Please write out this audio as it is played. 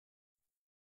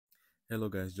Hello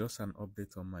guys, just an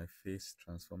update on my face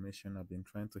transformation. I've been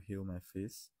trying to heal my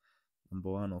face.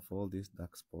 Number one of all these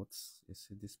dark spots. You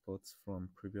see these spots from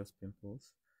previous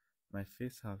pimples. My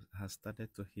face has started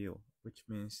to heal, which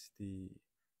means the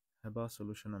herbal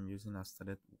solution I'm using has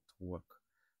started to work.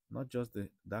 Not just the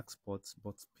dark spots,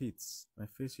 but pits. My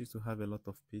face used to have a lot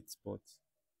of pit spots.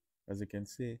 As you can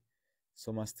see,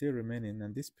 some are still remaining,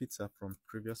 and these pits are from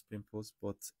previous pimples,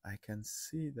 but I can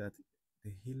see that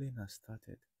the healing has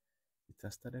started. It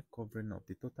has started covering up.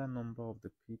 The total number of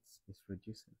the pits is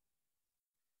reducing.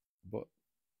 But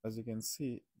as you can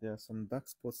see, there are some dark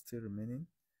spots still remaining,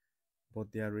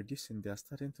 but they are reducing. They are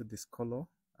starting to discolor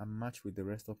and match with the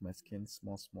rest of my skin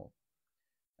small.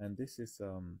 And this is,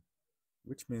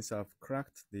 which means I've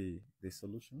cracked the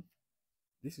solution.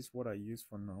 This is what I use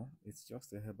for now. It's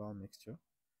just a herbal mixture.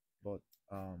 But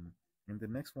in the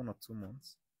next 1 or 2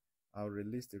 months, I'll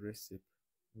release the recipe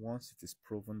once it is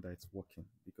proven that it's working,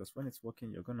 because when it's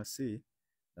working, you're gonna see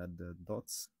that the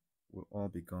dots will all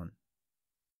be gone.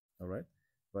 All right,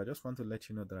 but I just want to let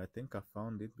you know that I think I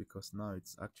found it, because now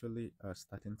it's actually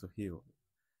starting to heal.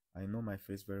 I know my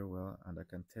face very well, and I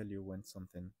can tell you when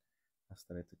something has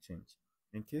started to change.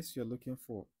 In case you're looking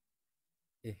for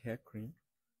a hair cream,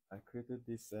 I created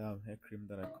this hair cream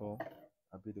that I call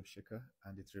a bit of shaker,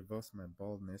 and it reversed my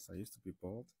baldness. I used to be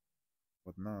bald,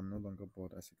 but now I'm no longer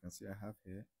bald. As you can see, I have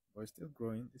hair, but it's still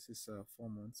growing. This is 4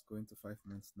 months going to 5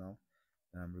 months now,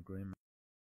 and I'm regrowing.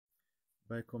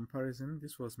 By comparison,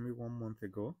 this was me 1 month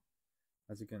ago.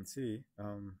 As you can see,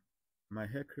 my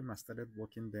hair cream has started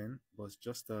working then, but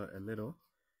just a little.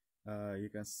 You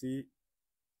can see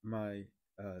my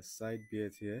side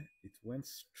beard here. It went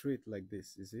straight like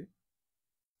this, you see,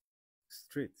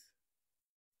 straight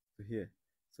to here.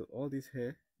 So all this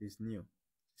hair is new.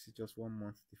 This is just 1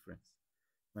 month difference.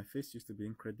 My face used to be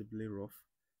incredibly rough.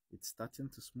 It's starting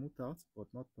to smooth out, but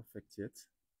not perfect yet.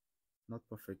 Not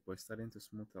perfect, but it's starting to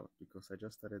smooth out because I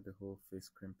just started the whole face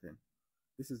cream thing.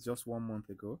 This is just 1 month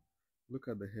ago. Look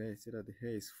at the hair. You see that the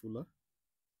hair is fuller,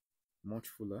 much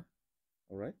fuller.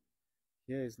 All right.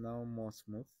 Hair is now more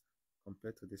smooth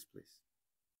compared to this place.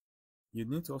 You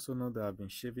need to also know that I've been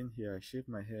shaving here. I shave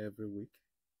my hair every week,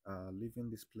 leaving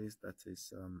this place that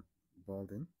is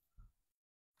balding.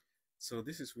 So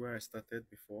this is where I started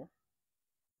before.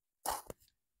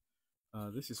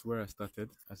 This is where I started.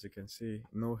 As you can see,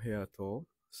 no hair at all.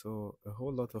 So a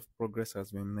whole lot of progress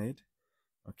has been made.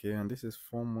 Okay, and this is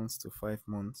 4 months to 5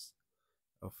 months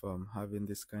of having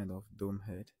this kind of dome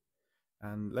head.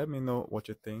 And let me know what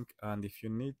you think. And if you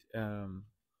need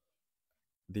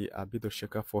the Abido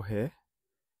shaker for hair,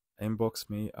 inbox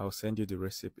me. I'll send you the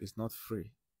recipe. It's not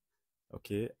free.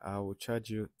 Okay, I will charge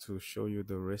you to show you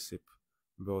the recipe,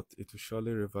 but it will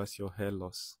surely reverse your hair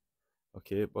loss.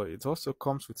 Okay, but it also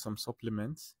comes with some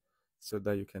supplements so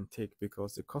that you can take,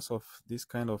 because the cause of this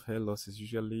kind of hair loss is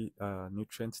usually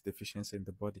nutrient deficiency in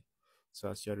the body. So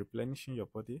as you're replenishing your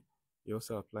body, you're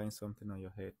also applying something on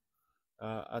your head.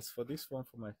 As for this one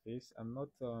for my face, I'm not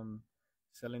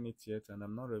selling it yet, and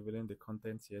I'm not revealing the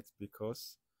content yet,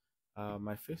 because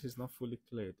my face is not fully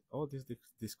cleared. All this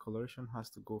discoloration has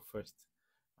to go first,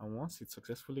 and once it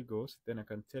successfully goes, then I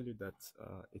can tell you that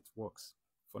it works.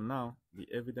 For now, the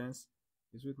evidence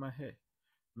is with my hair.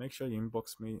 Make sure you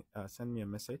inbox me, send me a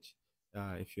message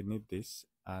if you need this,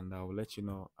 and I will let you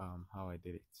know how I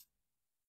did it.